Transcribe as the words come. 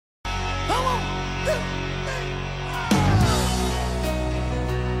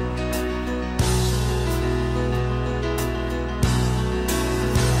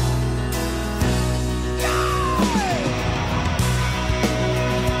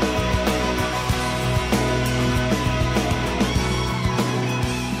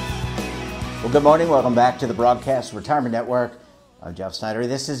Well, good morning. Welcome back to the Broadcast Retirement Network. I'm Jeff Snyder.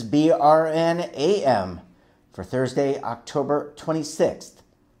 This is BRN AM for Thursday, October 26th,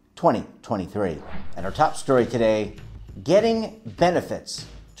 2023. And our top story today, getting benefits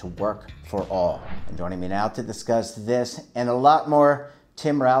to work for all. And joining me now to discuss this and a lot more,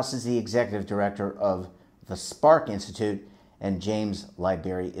 Tim Rouse is the Executive Director of the Spark Institute, and James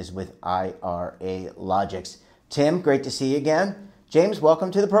Libery is with IRA Logics. Tim, great to see you again. James,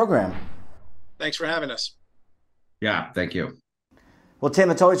 welcome to the program. Thanks for having us. Yeah, thank you. Well,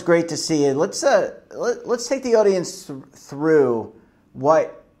 Tim, it's always great to see you. Let's take the audience through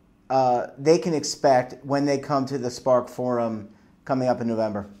what they can expect when they come to the Spark Forum coming up in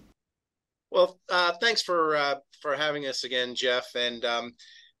November. Well, thanks for having us again, Jeff. And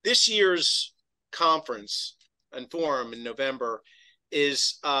this year's conference and forum in November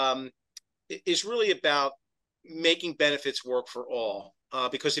is really about making benefits work for all.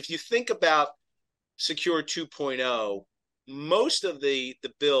 Because if you think about Secure 2.0, most of the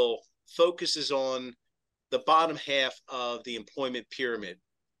bill focuses on the bottom half of the employment pyramid,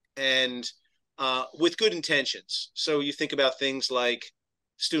 and with good intentions. So you think about things like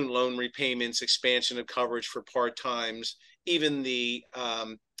student loan repayments, expansion of coverage for part-times, even the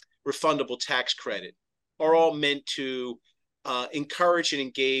refundable tax credit are all meant to encourage and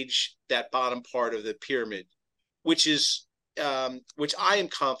engage that bottom part of the pyramid, which I am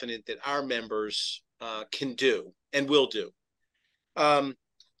confident that our members can do and will do.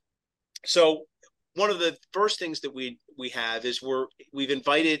 So one of the first things that we have is we've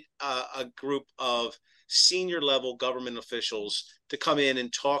invited a group of senior level government officials to come in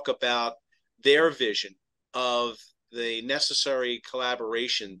and talk about their vision of the necessary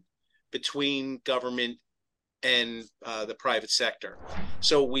collaboration between government and the private sector.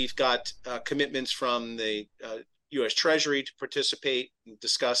 So we've got commitments from the U.S. Treasury to participate and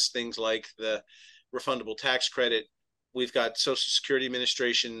discuss things like the refundable tax credit. We've got Social Security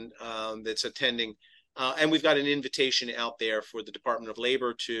Administration that's attending, and we've got an invitation out there for the Department of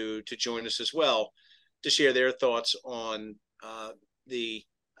Labor to join us as well to share their thoughts on the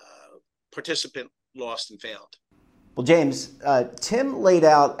participant lost and found. Well, James, Tim laid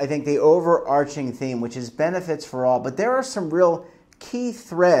out, I think, the overarching theme, which is benefits for all, but there are some real key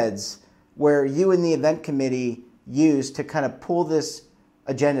threads where you and the event committee use to kind of pull this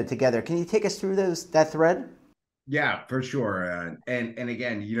agenda together. Can you take us through that thread? Yeah, for sure. And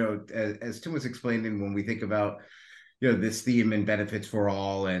again, as Tim was explaining, when we think about, this theme and benefits for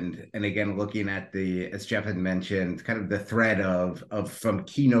all, and again, looking at as Jeff had mentioned, kind of the thread of from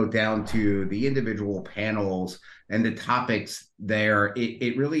keynote down to the individual panels and the topics there,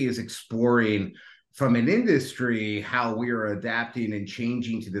 it really is exploring from an industry how we are adapting and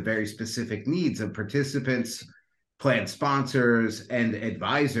changing to the very specific needs of participants, plan sponsors, and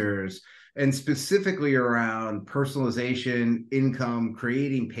advisors, and specifically around personalization, income,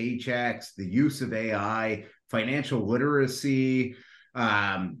 creating paychecks, the use of AI, financial literacy,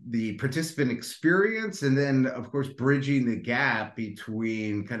 the participant experience, and then, of course, bridging the gap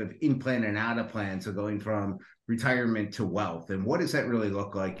between kind of in-plan and out-of-plan, so going from retirement to wealth. And what does that really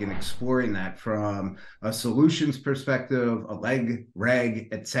look like, in exploring that from a solutions perspective, a reg,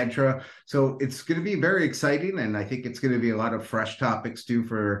 etc. So it's going to be very exciting, and I think it's going to be a lot of fresh topics too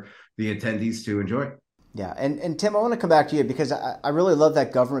for the attendees to enjoy. Yeah, and Tim, I want to come back to you because I really love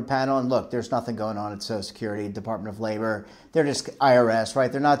that government panel. And look, there's nothing going on at Social Security, Department of Labor. They're just IRS, right?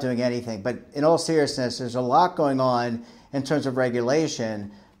 They're not doing anything. But in all seriousness, there's a lot going on in terms of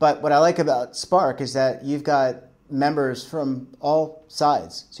regulation. But what I like about Spark is that you've got members from all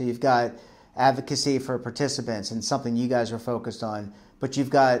sides. So you've got advocacy for participants and something you guys are focused on. But you've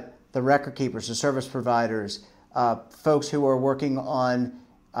got the record keepers, the service providers, folks who are working on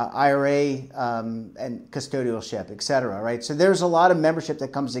IRA and custodialship, et cetera, right? So there's a lot of membership that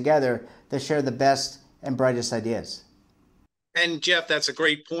comes together to share the best and brightest ideas. And Jeff, that's a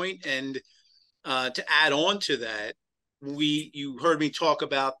great point. And to add on to that, you heard me talk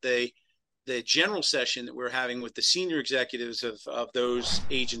about the general session that we're having with the senior executives of those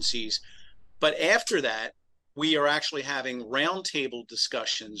agencies. But after that, we are actually having roundtable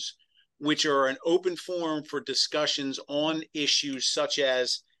discussions, which are an open forum for discussions on issues such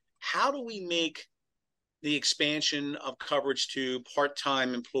as how do we make the expansion of coverage to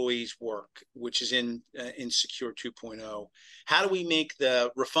part-time employees work, which is in Secure 2.0. How do we make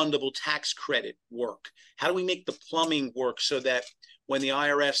the refundable tax credit work? How do we make the plumbing work so that when the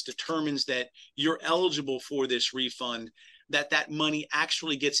IRS determines that you're eligible for this refund, that money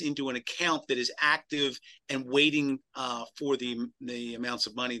actually gets into an account that is active and waiting for the amounts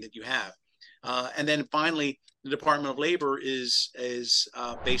of money that you have? And then finally, the Department of Labor is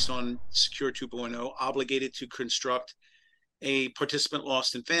based on Secure 2.0 obligated to construct a participant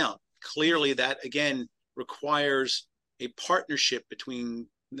lost and found. Clearly, that again requires a partnership between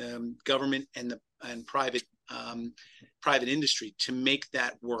the government and private industry to make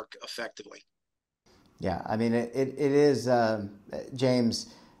that work effectively. Yeah, I mean it is,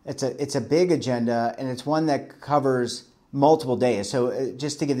 James. It's a big agenda, and it's one that covers multiple days. So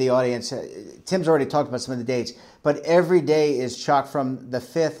just to give the audience, Tim's already talked about some of the dates, but every day is chock from the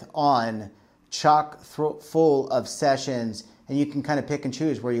 5th on, chock full of sessions, and you can kind of pick and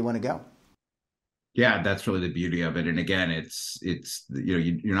choose where you want to go. Yeah, that's really the beauty of it. And again, it's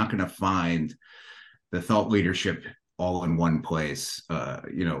you're not going to find the thought leadership all in one place,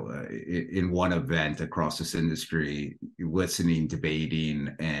 in one event across this industry, listening,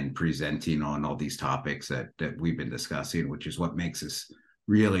 debating, and presenting on all these topics that we've been discussing, which is what makes this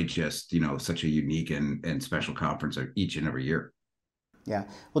really just, such a unique and special conference each and every year. Yeah.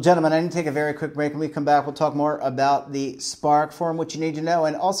 Well, gentlemen, I need to take a very quick break. When we come back, we'll talk more about the Spark Forum, what you need to know.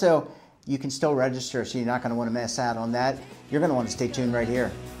 And also, you can still register, so you're not going to want to miss out on that. You're going to want to stay tuned right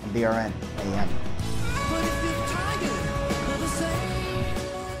here on BRN AM.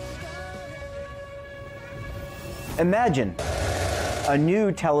 Imagine a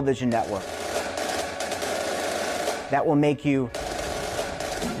new television network that will make you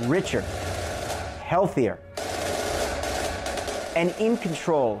richer, healthier, and in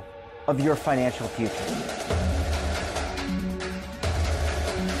control of your financial future.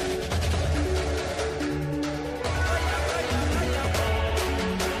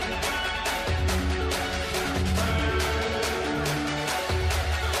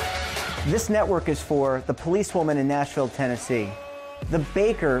 This network is for the policewoman in Nashville, Tennessee, the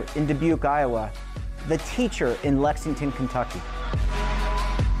baker in Dubuque, Iowa, the teacher in Lexington, Kentucky.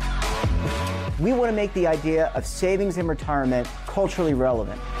 We want to make the idea of savings and retirement culturally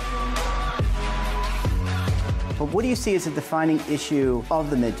relevant. But what do you see as a defining issue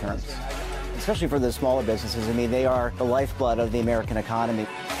of the midterms, especially for the smaller businesses? I mean, they are the lifeblood of the American economy.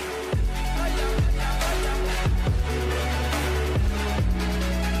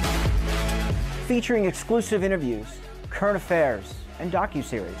 Featuring exclusive interviews, current affairs, and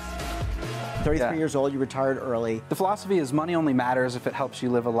docuseries. 33 years old, you retired early. The philosophy is money only matters if it helps you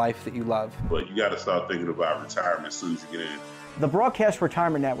live a life that you love. But you got to start thinking about retirement as soon as you get in. The Broadcast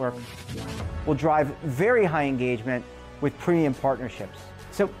Retirement Network will drive very high engagement with premium partnerships.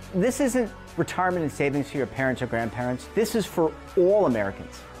 So this isn't retirement and savings for your parents or grandparents. This is for all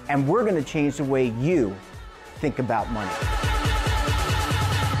Americans. And we're going to change the way you think about money.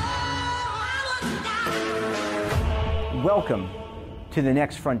 Welcome to the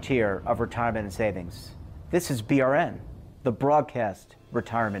next frontier of retirement and savings. This is BRN, the Broadcast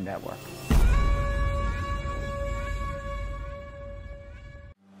Retirement Network.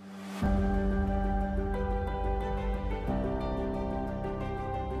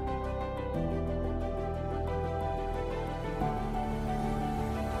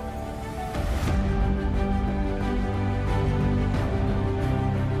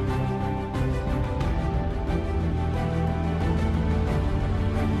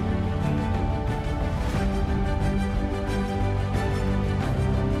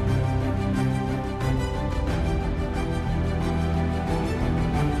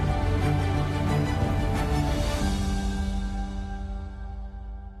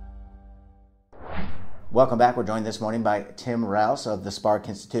 Welcome back. We're joined this morning by Tim Rouse of the Spark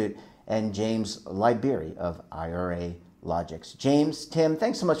Institute and James Liberi of IRA Logics. James, Tim,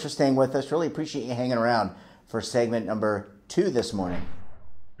 thanks so much for staying with us. Really appreciate you hanging around for segment number 2 this morning.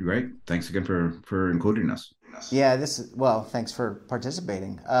 Great. Thanks again for including us. Yeah, thanks for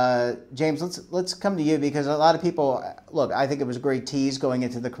participating. James, let's come to you because a lot of people, look, I think it was a great tease going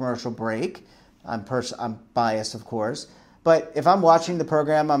into the commercial break. I'm biased, of course. But if I'm watching the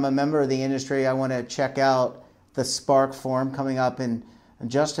program, I'm a member of the industry, I want to check out the Spark Forum coming up in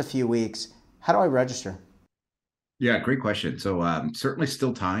just a few weeks. How do I register? Yeah, great question. So certainly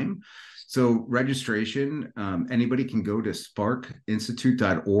still time. So registration, anybody can go to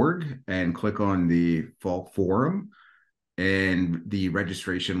sparkinstitute.org and click on the Fall Forum. And the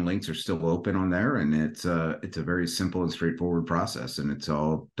registration links are still open on there. And it's a very simple and straightforward process. And it's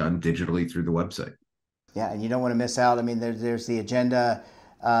all done digitally through the website. Yeah, and you don't want to miss out. I mean, there's the agenda.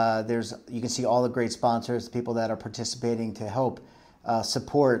 You can see all the great sponsors, the people that are participating to help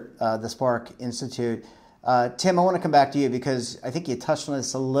support the Spark Institute. Tim, I want to come back to you because I think you touched on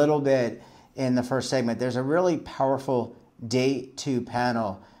this a little bit in the first segment. There's a really powerful Day 2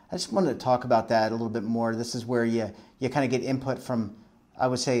 panel. I just wanted to talk about that a little bit more. This is where you kind of get input from I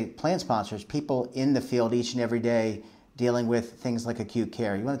would say, plan sponsors, people in the field each and every day dealing with things like acute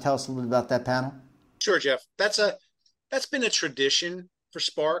care. You want to tell us a little bit about that panel? Sure, Jeff. That's been a tradition for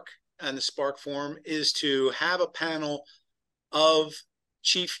Spark, and the Spark Forum is to have a panel of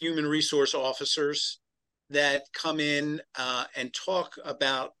chief human resource officers that come in and talk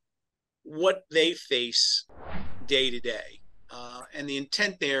about what they face day to day. And the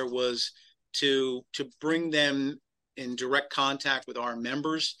intent there was to bring them in direct contact with our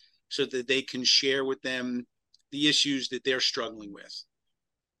members so that they can share with them the issues that they're struggling with.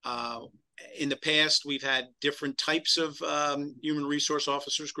 In the past, we've had different types of human resource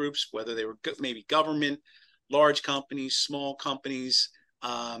officers groups, whether they were maybe government, large companies, small companies,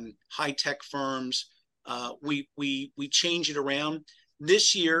 high-tech firms. We change it around.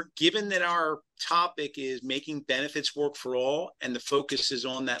 This year, given that our topic is making benefits work for all, and the focus is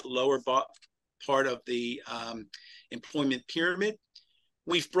on that lower part of the employment pyramid,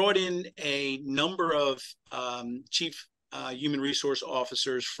 we've brought in a number of chief human resource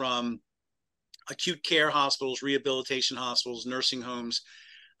officers from acute care hospitals, rehabilitation hospitals, nursing homes,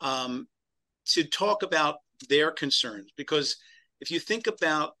 to talk about their concerns. Because if you think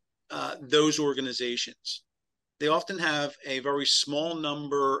about those organizations, they often have a very small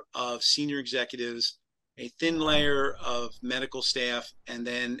number of senior executives, a thin layer of medical staff, and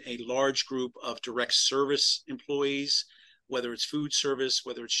then a large group of direct service employees, whether it's food service,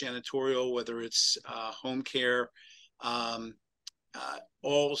 whether it's janitorial, whether it's home care,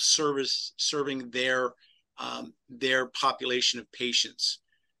 all serving their population of patients.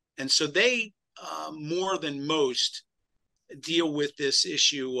 And so they, more than most, deal with this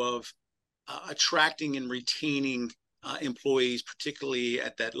issue of attracting and retaining employees, particularly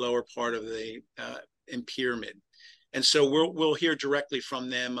at that lower part of the pyramid. And so we'll hear directly from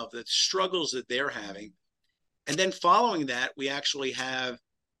them of the struggles that they're having. And then following that, we actually have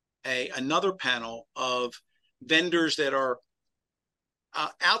another panel of vendors that are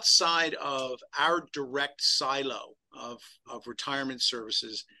outside of our direct silo of retirement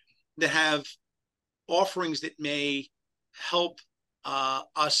services that have offerings that may help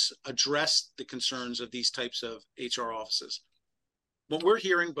us address the concerns of these types of HR offices. What we're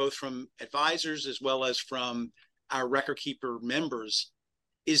hearing both from advisors as well as from our record keeper members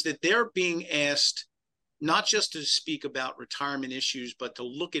is that they're being asked not just to speak about retirement issues, but to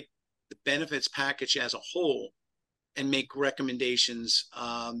look at the benefits package as a whole and make recommendations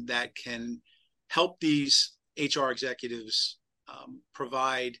that can help these HR executives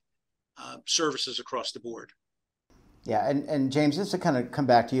provide services across the board. Yeah, and James, just to kind of come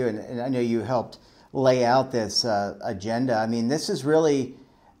back to you, and I know you helped lay out this agenda. I mean, this is really,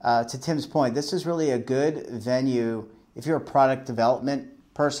 to Tim's point, this is really a good venue if you're a product development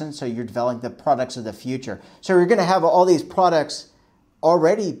person, so you're developing the products of the future. So you're going to have all these products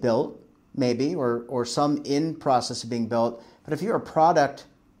already built, maybe, or some in process of being built. But if you're a product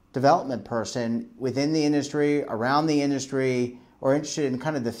development person within the industry, around the industry, or interested in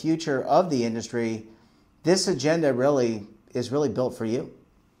kind of the future of the industry, this agenda really is built for you.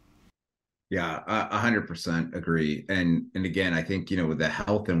 Yeah, 100% agree. And again, I think, with the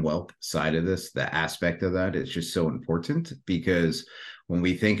health and wealth side of this, the aspect of that is just so important, because when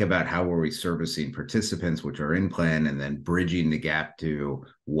we think about how are we servicing participants, which are in plan, and then bridging the gap to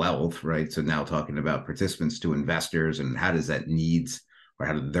wealth, right? So now talking about participants to investors, and how does that needs, or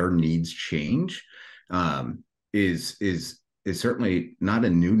how do their needs change, is certainly not a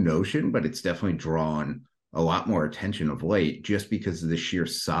new notion, but it's definitely drawn a lot more attention of late, just because of the sheer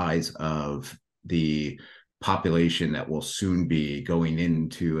size of the population that will soon be going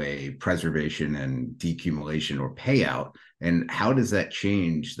into a preservation and decumulation or payout. And how does that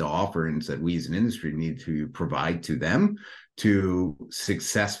change the offerings that we as an industry need to provide to them to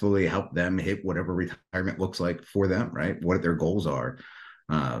successfully help them hit whatever retirement looks like for them, right? What their goals are.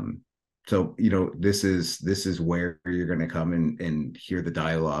 So, this is where you're going to come and hear the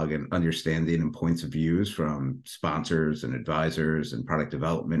dialogue and understanding and points of views from sponsors and advisors and product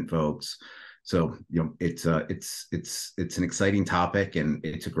development folks. So, it's an exciting topic, and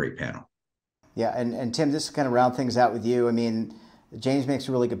it's a great panel. Yeah, and Tim, just to kind of round things out with you, I mean, James makes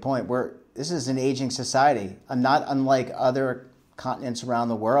a really good point. This is an aging society, not unlike other continents around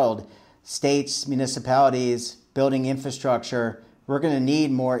the world. States, municipalities, building infrastructure. We're going to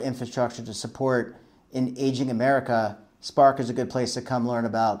need more infrastructure to support in aging America. Spark is a good place to come learn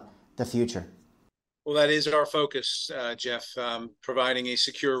about the future. Well, that is our focus, Jeff, providing a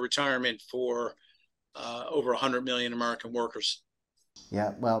secure retirement for over 100 million American workers.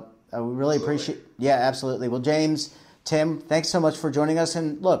 Yeah, well, we really appreciate. Yeah, absolutely. Well, James, Tim, thanks so much for joining us.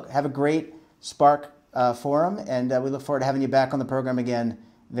 And look, have a great Spark forum, and we look forward to having you back on the program again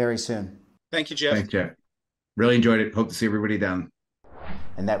very soon. Thank you, Jeff. Thanks, Jeff. Really enjoyed it. Hope to see everybody down.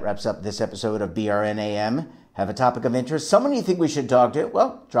 And that wraps up this episode of BRNAM. Have a topic of interest, someone you think we should talk to?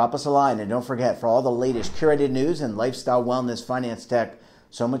 Well, drop us a line. And don't forget, for all the latest curated news and lifestyle, wellness, finance, tech,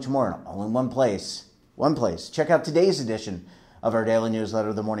 so much more, all in one place. One place. Check out today's edition of our daily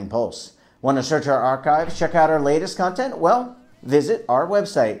newsletter, The Morning Pulse. Want to search our archives, check out our latest content? Well, visit our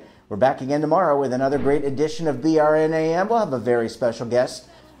website. We're back again tomorrow with another great edition of BRNAM. We'll have a very special guest.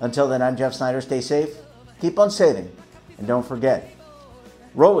 Until then, I'm Jeff Snyder. Stay safe, keep on saving, and don't forget,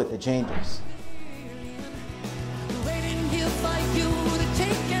 roll with the changes.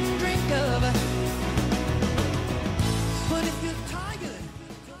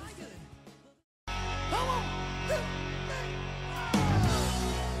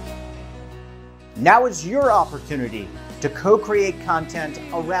 Now is your opportunity to co-create content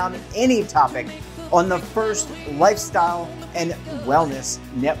around any topic on the First Lifestyle and Wellness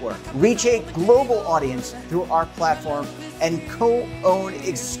Network. Reach a global audience through our platform and co-own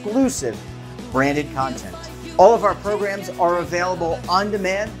exclusive branded content. All of our programs are available on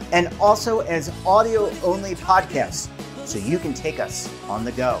demand and also as audio-only podcasts, so you can take us on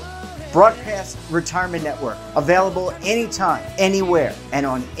the go. Broadcast Retirement Network, available anytime, anywhere, and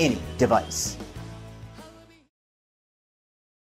on any device.